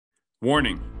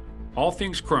Warning: All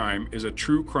Things Crime is a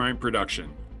true crime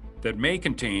production that may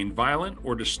contain violent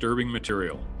or disturbing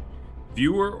material.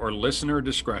 Viewer or listener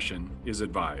discretion is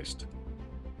advised.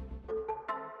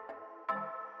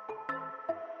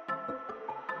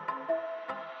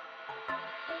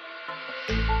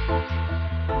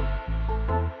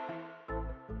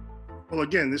 Well,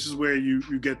 again, this is where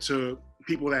you get to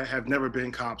people that have never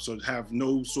been cops or have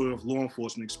no sort of law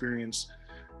enforcement experience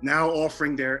now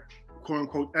offering their quote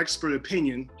unquote expert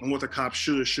opinion on what the cops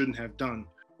should or shouldn't have done.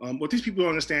 What these people don't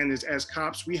understand is, as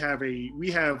cops, we have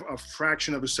a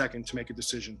fraction of a second to make a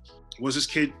decision. Was this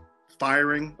kid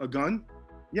firing a gun?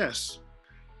 Yes.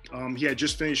 He had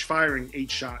just finished firing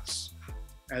 8 shots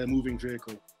at a moving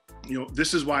vehicle.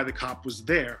 This is why the cop was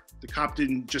there. The cop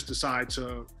didn't just decide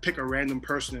to pick a random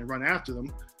person and run after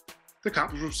them. The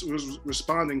cop was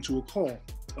responding to a call.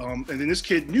 And then this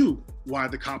kid knew why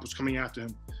the cop was coming after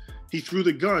him. He threw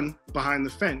the gun behind the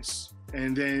fence,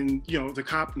 and then, the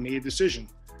cop made a decision.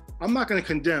 I'm not going to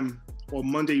condemn or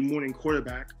Monday morning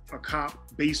quarterback a cop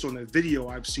based on a video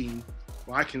I've seen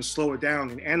where I can slow it down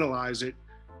and analyze it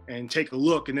and take a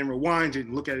look and then rewind it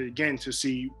and look at it again to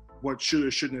see what should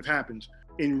or shouldn't have happened.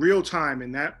 In real time,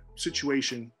 in that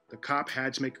situation, the cop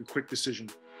had to make a quick decision.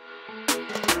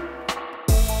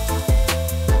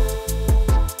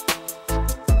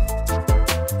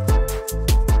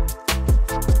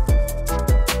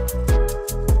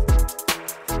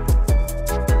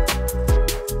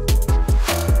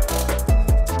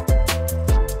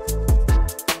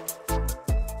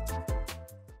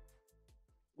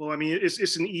 Well, I mean,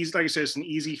 it's an easy, like I said, it's an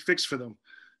easy fix for them.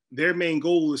 Their main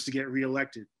goal is to get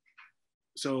reelected.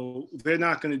 So they're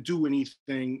not going to do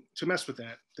anything to mess with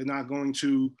that. They're not going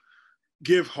to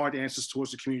give hard answers towards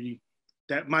the community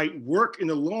that might work in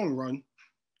the long run,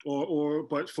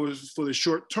 but for the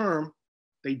short term,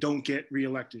 they don't get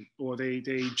reelected, or they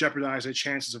jeopardize their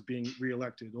chances of being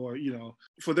reelected. Or,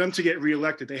 for them to get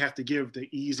reelected, they have to give the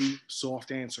easy,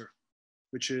 soft answer,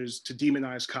 which is to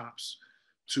demonize cops,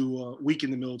 to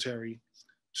weaken the military,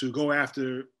 to go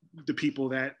after the people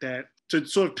that to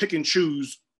sort of pick and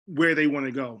choose where they want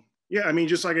to go. Yeah, I mean,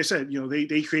 just like I said,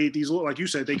 they create these laws, like you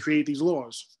said, they create these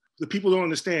laws. The people don't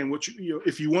understand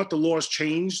if you want the laws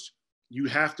changed, you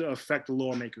have to affect the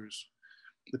lawmakers.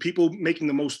 The people making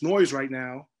the most noise right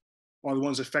now are the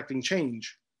ones affecting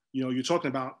change. You're talking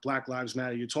about Black Lives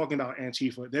Matter, you're talking about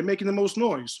Antifa, they're making the most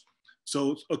noise.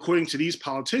 So according to these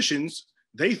politicians,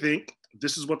 they think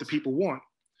this is what the people want.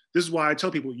 This is why I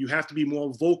tell people you have to be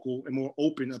more vocal and more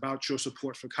open about your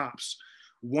support for cops.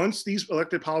 Once these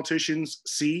elected politicians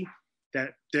see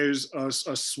that there's a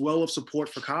swell of support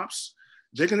for cops,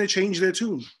 they're going to change their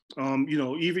tune.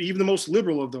 Even the most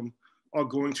liberal of them are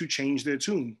going to change their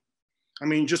tune. I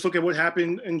mean, just look at what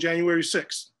happened in January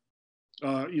 6th.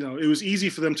 It was easy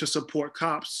for them to support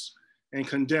cops and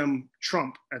condemn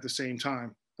Trump at the same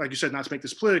time. Like you said, not to make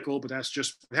this political, but that's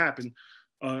just what happened.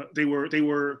 They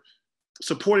were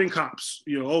supporting cops.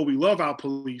 We love our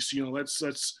police.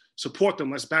 Let's support them.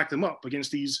 Let's back them up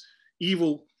against these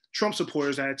evil Trump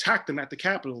supporters that attacked them at the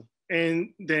Capitol.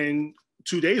 And then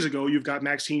 2 days ago, you've got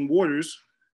Maxine Waters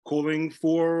calling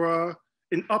for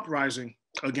an uprising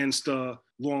against law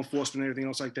enforcement and everything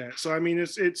else like that. So, I mean,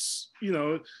 it's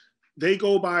they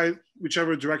go by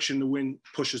whichever direction the wind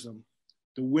pushes them.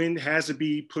 The wind has to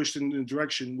be pushed in the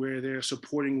direction where they're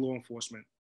supporting law enforcement.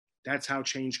 That's how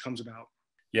change comes about.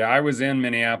 Yeah, I was in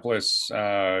Minneapolis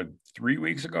 3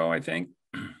 weeks ago, I think.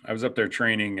 I was up there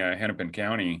training Hennepin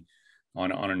County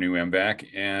on a new M-Vac,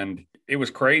 and it was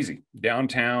crazy.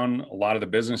 Downtown, a lot of the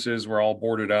businesses were all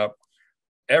boarded up.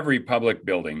 Every public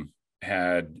building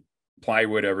had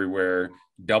plywood everywhere,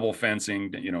 double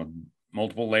fencing,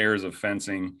 multiple layers of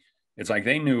fencing. It's like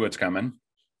they knew what's coming.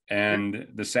 And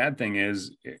the sad thing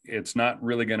is, it's not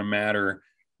really going to matter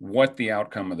what the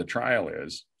outcome of the trial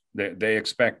is. They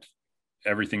expect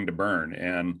everything to burn.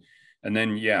 And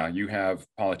then, you have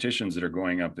politicians that are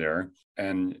going up there,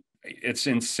 and it's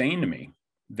insane to me.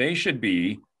 They should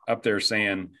be up there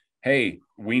saying, hey,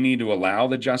 we need to allow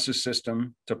the justice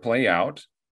system to play out.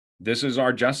 This is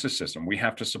our justice system. We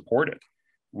have to support it.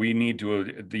 We need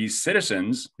to, these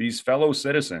citizens, these fellow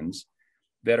citizens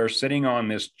that are sitting on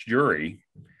this jury,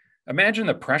 imagine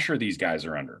the pressure these guys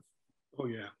are under. Oh,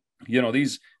 yeah.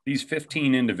 These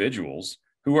 15 individuals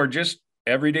who are just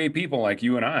everyday people like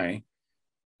you and I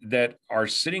that are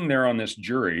sitting there on this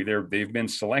jury. They've been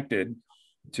selected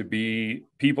to be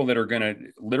people that are going to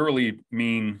literally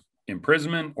mean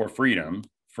imprisonment or freedom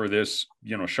for this,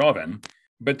 Chauvin,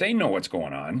 but they know what's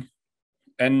going on.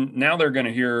 And now they're going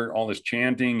to hear all this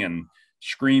chanting and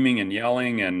screaming and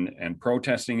yelling and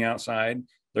protesting outside.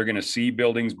 They're going to see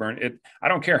buildings burn. I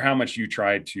don't care how much you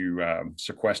try to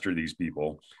sequester these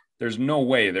people. There's no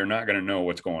way they're not going to know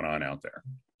what's going on out there.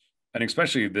 And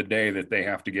especially the day that they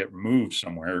have to get moved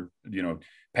somewhere,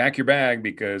 pack your bag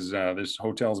because this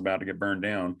hotel's about to get burned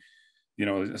down.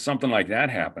 Something like that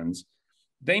happens.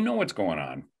 They know what's going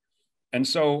on. And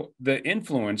so the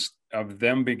influence of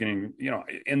them beginning,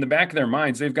 in the back of their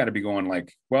minds, they've got to be going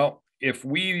like, well, if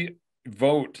we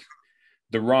vote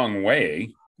the wrong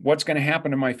way, what's going to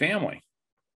happen to my family?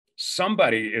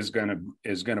 Somebody is going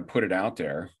to put it out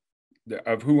there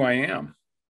of who I am.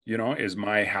 Is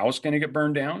my house going to get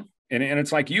burned down? And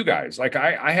it's like you guys, like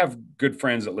I have good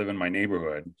friends that live in my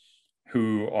neighborhood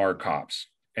who are cops,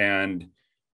 and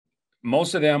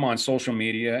most of them on social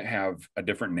media have a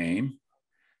different name.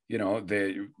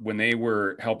 When they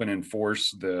were helping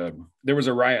enforce there was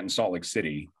a riot in Salt Lake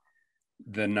City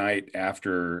the night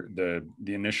after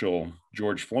the initial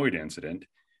George Floyd incident,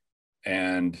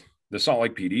 and the Salt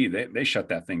Lake PD, they shut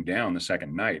that thing down the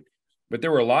second night. But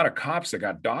there were a lot of cops that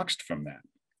got doxxed from that.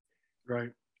 Right.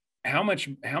 How much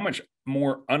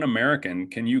more un-American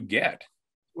can you get?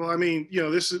 Well, I mean,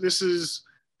 this is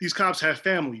these cops have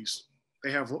families.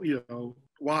 They have,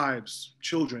 wives,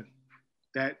 children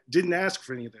that didn't ask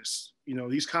for any of this.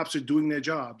 These cops are doing their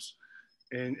jobs,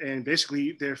 and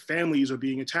basically their families are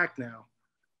being attacked now.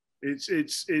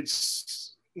 It's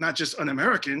not just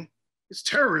un-American, it's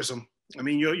terrorism. I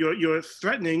mean, you're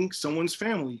threatening someone's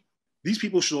family. These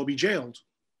people should all be jailed.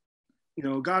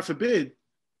 God forbid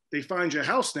they find your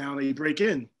house now and they break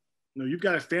in. You've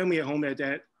got a family at home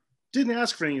that didn't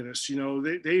ask for any of this.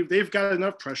 They've got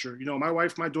enough pressure.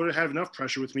 My daughter have enough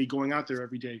pressure with me going out there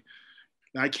every day.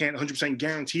 Now, I can't 100%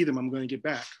 guarantee them I'm going to get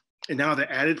back. And now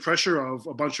the added pressure of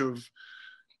a bunch of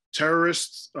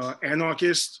terrorists,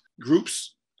 anarchist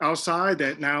groups outside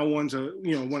that now want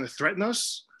to threaten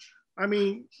us. I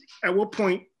mean, at what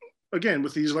point, again,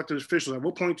 with these elected officials, at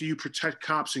what point do you protect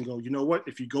cops and go, you know what,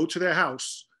 if you go to their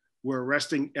house, we're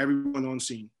arresting everyone on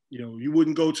scene. You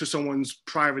wouldn't go to someone's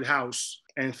private house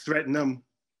and threaten them.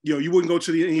 You wouldn't go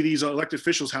to any of these elected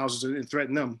officials' houses and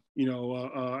threaten them.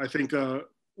 I think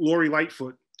Lori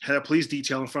Lightfoot had a police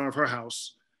detail in front of her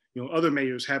house. Other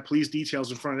mayors had police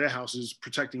details in front of their houses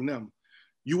protecting them.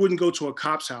 You wouldn't go to a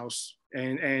cop's house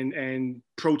and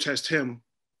protest him.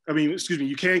 I mean, excuse me,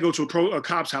 you can't go to a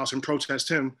cop's house and protest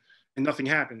him and nothing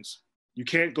happens. You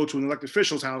can't go to an elected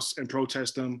official's house and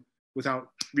protest them without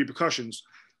repercussions.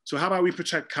 So how about we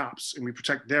protect cops and we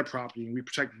protect their property and we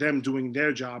protect them doing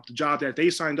their job, the job that they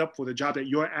signed up for, the job that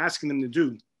you're asking them to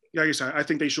do. Like I said, I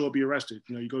think they should all be arrested.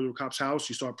 You go to a cop's house,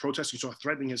 you start protesting, you start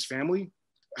threatening his family.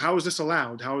 How is this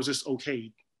allowed? How is this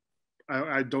okay?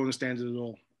 I don't understand it at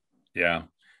all. Yeah,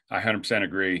 I 100%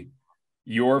 agree.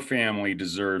 Your family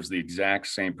deserves the exact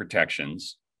same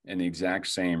protections and the exact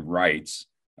same rights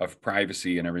of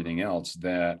privacy and everything else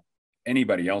that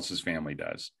anybody else's family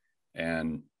does.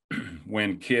 And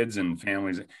when kids and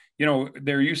families,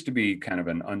 there used to be kind of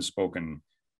an unspoken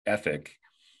ethic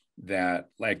that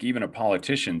like even a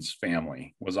politician's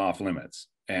family was off limits.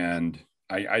 And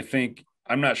I think,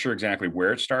 I'm not sure exactly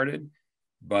where it started,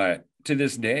 but to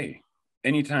this day,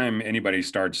 anytime anybody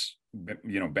starts,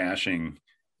 bashing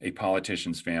a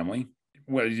politician's family,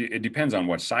 well, it depends on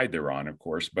what side they're on, of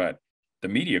course, but the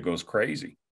media goes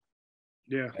crazy.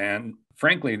 Yeah. And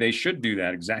frankly, they should do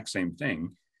that exact same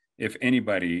thing if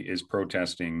anybody is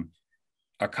protesting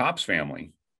a cop's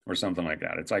family or something like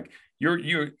that. It's like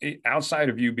you're outside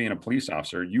of you being a police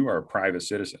officer, you are a private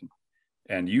citizen,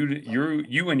 and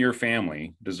you and your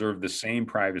family deserve the same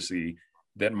privacy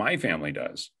that my family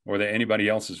does or that anybody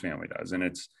else's family does. And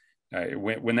it's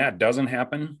when that doesn't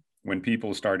happen, when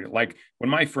people start, like when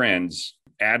my friend's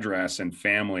address and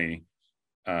family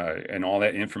and all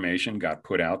that information got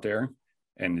put out there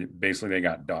and basically they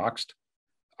got doxxed,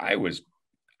 I was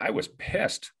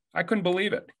pissed. I couldn't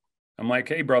believe it. I'm like,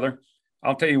 hey, brother,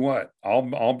 I'll tell you what,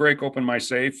 I'll break open my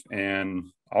safe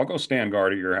and I'll go stand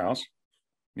guard at your house.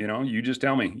 You just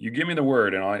tell me, you give me the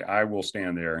word and I will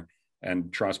stand there,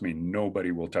 and trust me,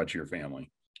 nobody will touch your family.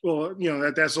 Well,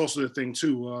 that's also the thing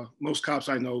too. Most cops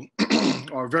I know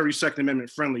are very Second Amendment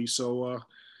friendly. So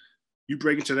you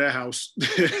break into their house,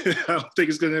 I don't think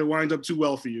it's going to wind up too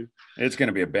well for you. It's going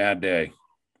to be a bad day.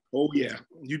 Oh yeah,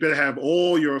 you better have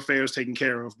all your affairs taken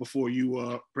care of before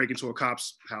you break into a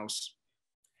cop's house.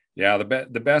 Yeah, the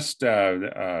best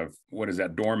what is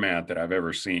that doormat that I've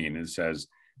ever seen? It says,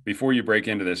 before you break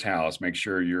into this house, make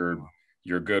sure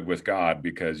you're good with God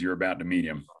because you're about to meet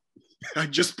him. I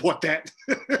just bought that.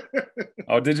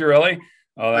 Oh, did you really?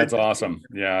 Oh, that's awesome.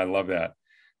 Yeah, I love that.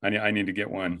 I need to get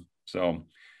one. So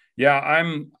yeah,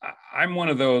 I'm one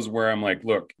of those where I'm like,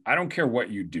 look, I don't care what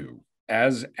you do.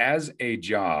 as a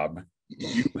job,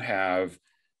 you have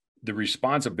the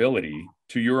responsibility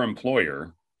to your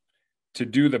employer to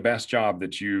do the best job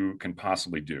that you can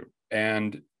possibly do.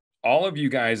 And all of you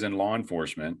guys in law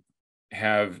enforcement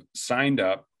have signed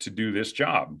up to do this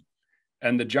job.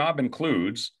 And the job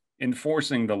includes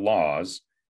enforcing the laws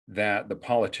that the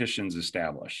politicians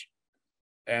establish.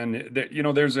 And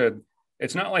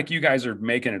it's not like you guys are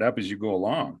making it up as you go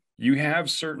along. You have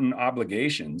certain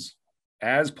obligations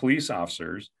as police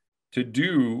officers to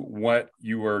do what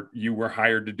you were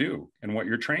hired to do and what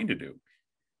you're trained to do.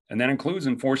 And that includes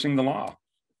enforcing the law.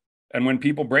 And when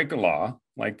people break the law,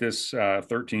 like this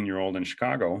 13-year-old in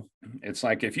Chicago, it's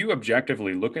like, if you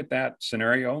objectively look at that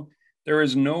scenario, there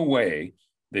is no way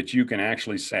that you can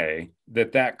actually say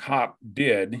that that cop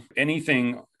did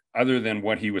anything other than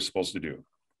what he was supposed to do.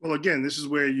 Well, again, this is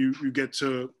where you get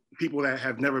to people that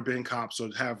have never been cops or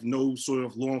have no sort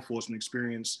of law enforcement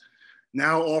experience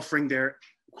now offering their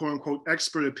quote unquote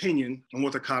expert opinion on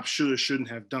what the cops should or shouldn't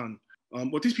have done.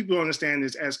 What these people don't understand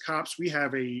is, as cops, we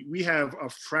have a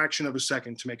fraction of a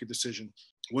second to make a decision.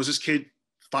 Was this kid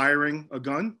firing a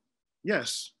gun?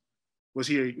 Yes. Was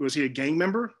he a gang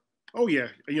member? Oh yeah.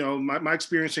 You know, my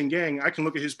experience in gang, I can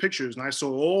look at his pictures and I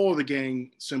saw all the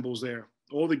gang symbols there,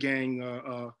 all the gang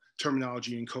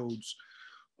terminology and codes.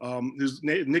 His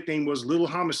nickname was Little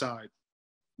Homicide,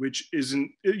 which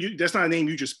that's not a name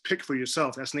you just pick for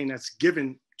yourself. That's a name that's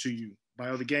given to you by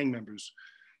other gang members.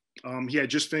 He had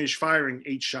just finished firing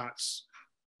 8 shots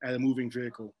at a moving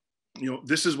vehicle. You know,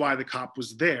 this is why the cop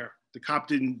was there. The cop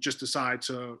didn't just decide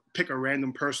to pick a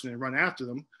random person and run after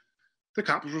them. The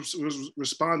cop was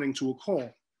responding to a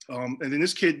call. And then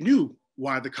this kid knew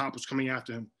why the cop was coming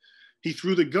after him. He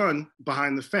threw the gun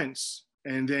behind the fence.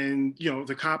 And then, you know,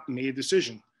 the cop made a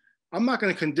decision. I'm not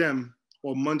going to condemn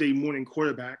or Monday morning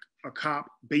quarterback a cop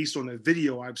based on a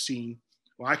video I've seen,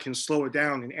 where I can slow it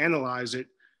down and analyze it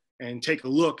and take a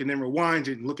look and then rewind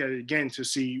it and look at it again to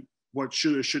see what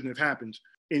should or shouldn't have happened.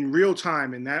 In real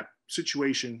time, in that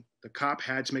situation, the cop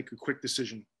had to make a quick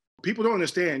decision. People don't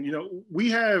understand, you know,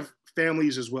 we have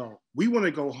families as well. We want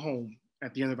to go home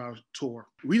at the end of our tour.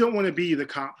 We don't want to be the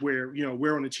cop where, you know,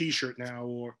 we're on a t-shirt now,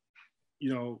 or,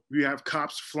 you know, we have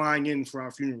cops flying in for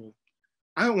our funeral.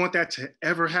 I don't want that to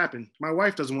ever happen. My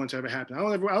wife doesn't want it to ever happen. I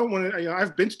don't want to, you know,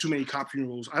 I've been to too many cop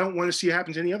funerals. I don't want to see it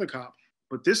happen to any other cop.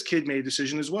 But this kid made a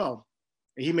decision as well.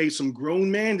 And he made some grown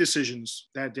man decisions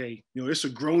that day. You know, it's a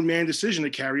grown man decision to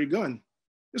carry a gun.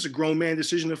 It's a grown man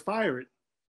decision to fire it.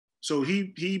 So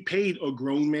he paid a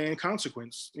grown man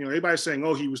consequence. You know, everybody's saying,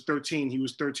 oh, he was 13. He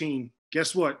was 13.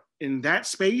 Guess what? In that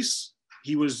space,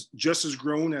 he was just as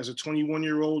grown as a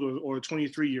 21-year-old or a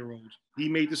 23-year-old. He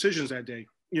made decisions that day.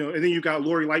 You know, and then you got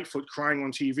Lori Lightfoot crying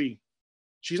on TV.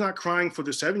 She's not crying for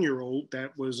the 7-year-old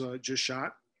that was just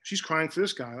shot. She's crying for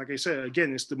this guy. Like I said,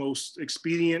 again, it's the most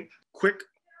expedient, quick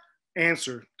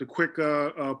answer, the quick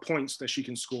points that she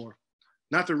can score.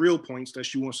 Not the real points that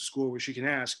she wants to score, where she can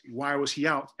ask, why was he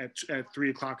out at 3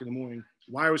 o'clock in the morning?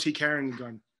 Why was he carrying a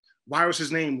gun? Why was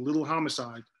his name Little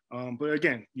Homicide? But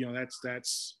again, you know,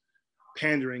 that's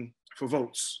pandering for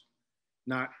votes,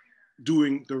 not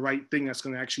doing the right thing that's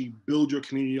going to actually build your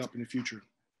community up in the future.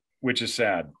 Which is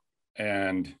sad.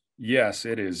 And yes,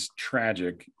 it is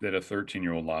tragic that a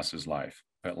 13-year-old lost his life.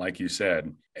 But like you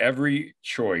said, every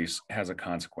choice has a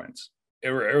consequence,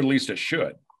 or at least it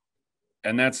should.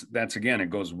 And that's again,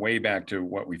 it goes way back to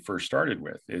what we first started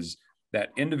with, is that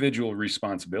individual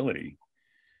responsibility.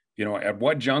 You know, at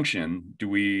what junction do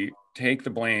we take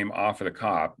the blame off of the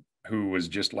cop who was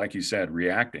just, like you said,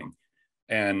 reacting?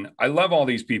 And I love all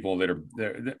these people that are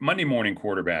the Monday morning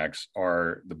quarterbacks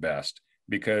are the best,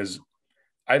 because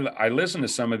I listen to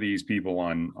some of these people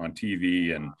on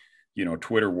TV and, you know,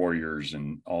 Twitter warriors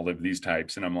and all of these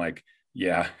types. And I'm like,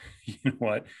 yeah, you know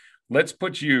what? Let's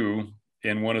put you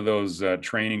in one of those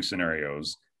training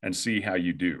scenarios and see how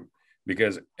you do.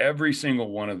 Because every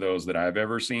single one of those that I've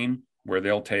ever seen, where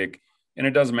they'll take, and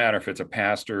it doesn't matter if it's a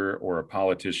pastor or a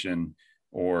politician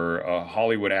or a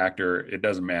Hollywood actor, it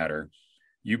doesn't matter.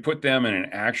 You put them in an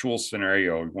actual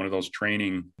scenario, one of those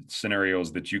training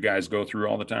scenarios that you guys go through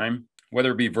all the time,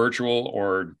 whether it be virtual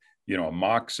or, you know, a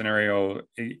mock scenario,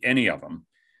 any of them,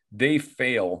 they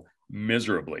fail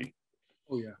miserably.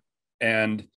 Oh, yeah.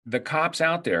 And the cops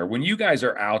out there, when you guys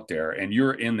are out there and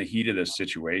you're in the heat of this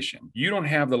situation, you don't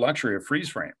have the luxury of freeze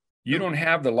frame. You don't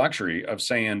have the luxury of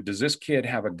saying, does this kid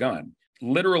have a gun?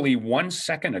 Literally 1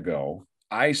 second ago,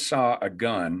 I saw a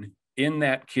gun in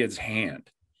that kid's hand.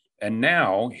 And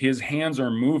now his hands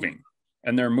are moving,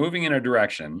 and they're moving in a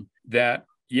direction that,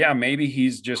 yeah, maybe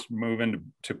he's just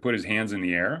moving to put his hands in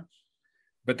the air.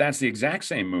 But that's the exact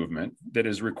same movement that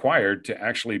is required to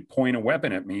actually point a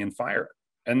weapon at me and fire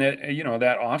it. And that,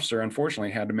 that officer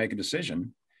unfortunately had to make a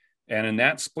decision. And in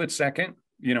that split second,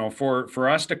 for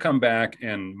us to come back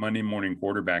and Monday morning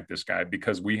quarterback this guy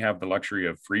because we have the luxury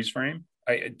of freeze frame,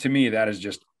 to me, that is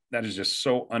just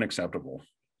so unacceptable.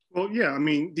 Well, yeah, I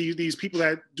mean, these people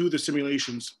that do the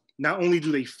simulations, not only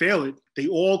do they fail it, they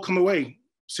all come away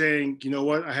saying, you know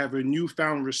what, I have a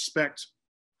newfound respect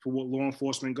for what law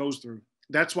enforcement goes through.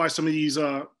 That's why some of these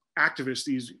activists,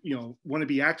 these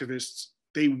wannabe activists,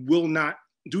 they will not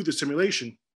do the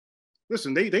simulation.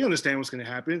 Listen, they understand what's going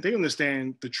to happen. They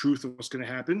understand the truth of what's going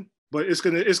to happen, but it's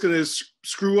going to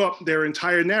screw up their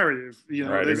entire narrative.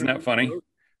 Right? Isn't that funny?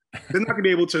 They're not going to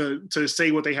be able to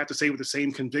say what they have to say with the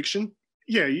same conviction.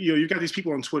 Yeah, you got these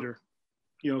people on Twitter.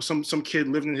 Some kid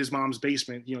living in his mom's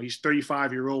basement. He's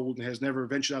 35-year-old and has never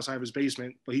ventured outside of his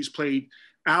basement, but he's played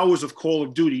hours of Call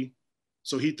of Duty.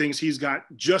 So he thinks he's got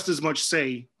just as much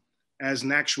say as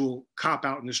an actual cop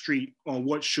out in the street on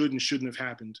what should and shouldn't have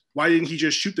happened. Why didn't he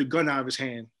just shoot the gun out of his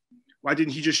hand? Why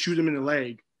didn't he just shoot him in the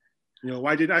leg?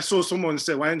 I saw someone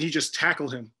say, why didn't he just tackle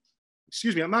him?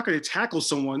 Excuse me, I'm not going to tackle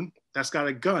someone that's got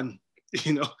a gun.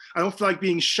 I don't feel like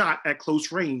being shot at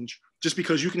close range just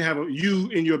because you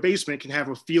in your basement can have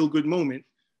a feel good moment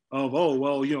of, oh,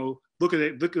 well, look at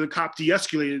it. Look at the cop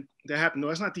de-escalated. That happened. No,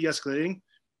 that's not de-escalating.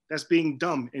 That's being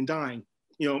dumb and dying.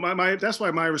 That's why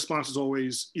my response is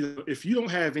always, if you don't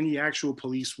have any actual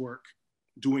police work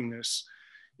doing this,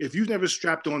 if you've never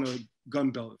strapped on a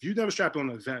gun belt, if you've never strapped on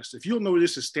a vest, if you don't know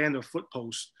this is stand a foot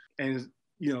post and,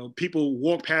 people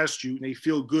walk past you and they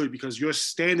feel good because you're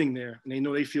standing there and they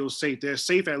know they feel safe. They're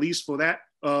safe at least for that,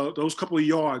 those couple of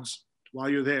yards while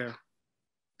you're there.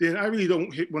 Then I really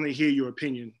don't want to hear your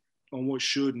opinion on what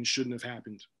should and shouldn't have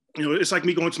happened. It's like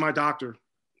me going to my doctor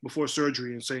before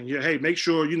surgery and saying, yeah, hey, make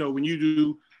sure, when you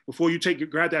do, before you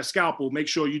grab that scalpel, make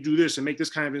sure you do this and make this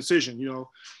kind of incision.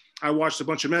 I watched a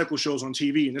bunch of medical shows on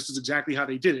TV and this is exactly how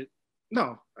they did it.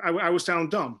 No, I would sound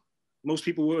dumb. Most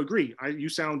people will agree. You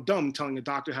sound dumb telling a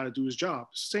doctor how to do his job.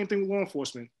 Same thing with law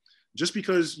enforcement. Just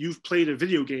because you've played a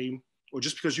video game or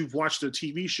just because you've watched a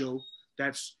TV show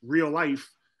that's real life,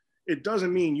 it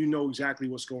doesn't mean you know exactly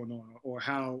what's going on or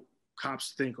how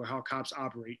cops think or how cops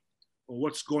operate or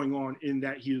what's going on in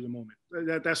that heat of the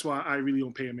moment. That's why I really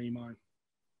don't pay them any mind.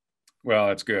 Well,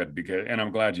 that's good and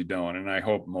I'm glad you don't. And I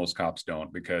hope most cops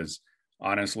don't, because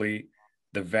honestly,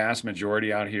 the vast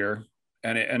majority out here,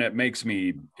 and it makes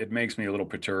me a little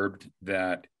perturbed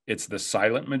that it's the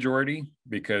silent majority,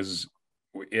 because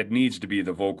it needs to be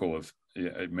the vocal of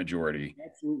majority.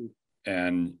 Absolutely.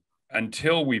 And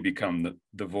until we become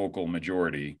the vocal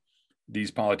majority, these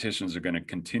politicians are going to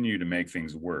continue to make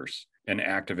things worse, and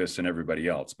activists and everybody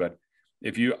else. But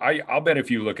I'll bet if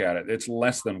you look at it, it's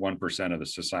less than 1% of the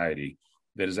society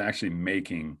that is actually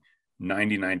making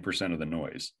 99% of the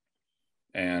noise.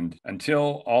 And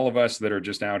until all of us that are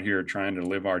just out here trying to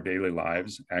live our daily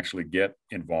lives actually get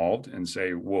involved and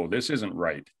say, whoa, this isn't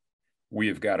right, we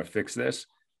have got to fix this,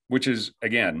 which is,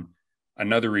 again,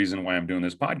 another reason why I'm doing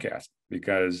this podcast,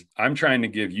 because I'm trying to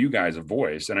give you guys a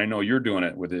voice. And I know you're doing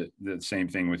it with the same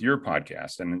thing with your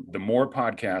podcast. And the more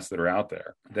podcasts that are out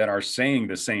there that are saying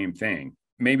the same thing,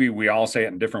 maybe we all say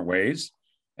it in different ways,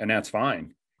 and that's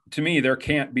fine. To me, there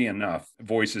can't be enough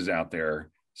voices out there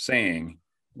saying,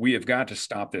 we have got to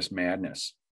stop this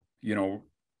madness.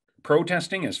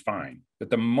 Protesting is fine, but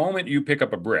the moment you pick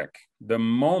up a brick, the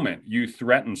moment you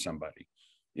threaten somebody,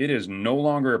 it is no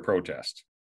longer a protest.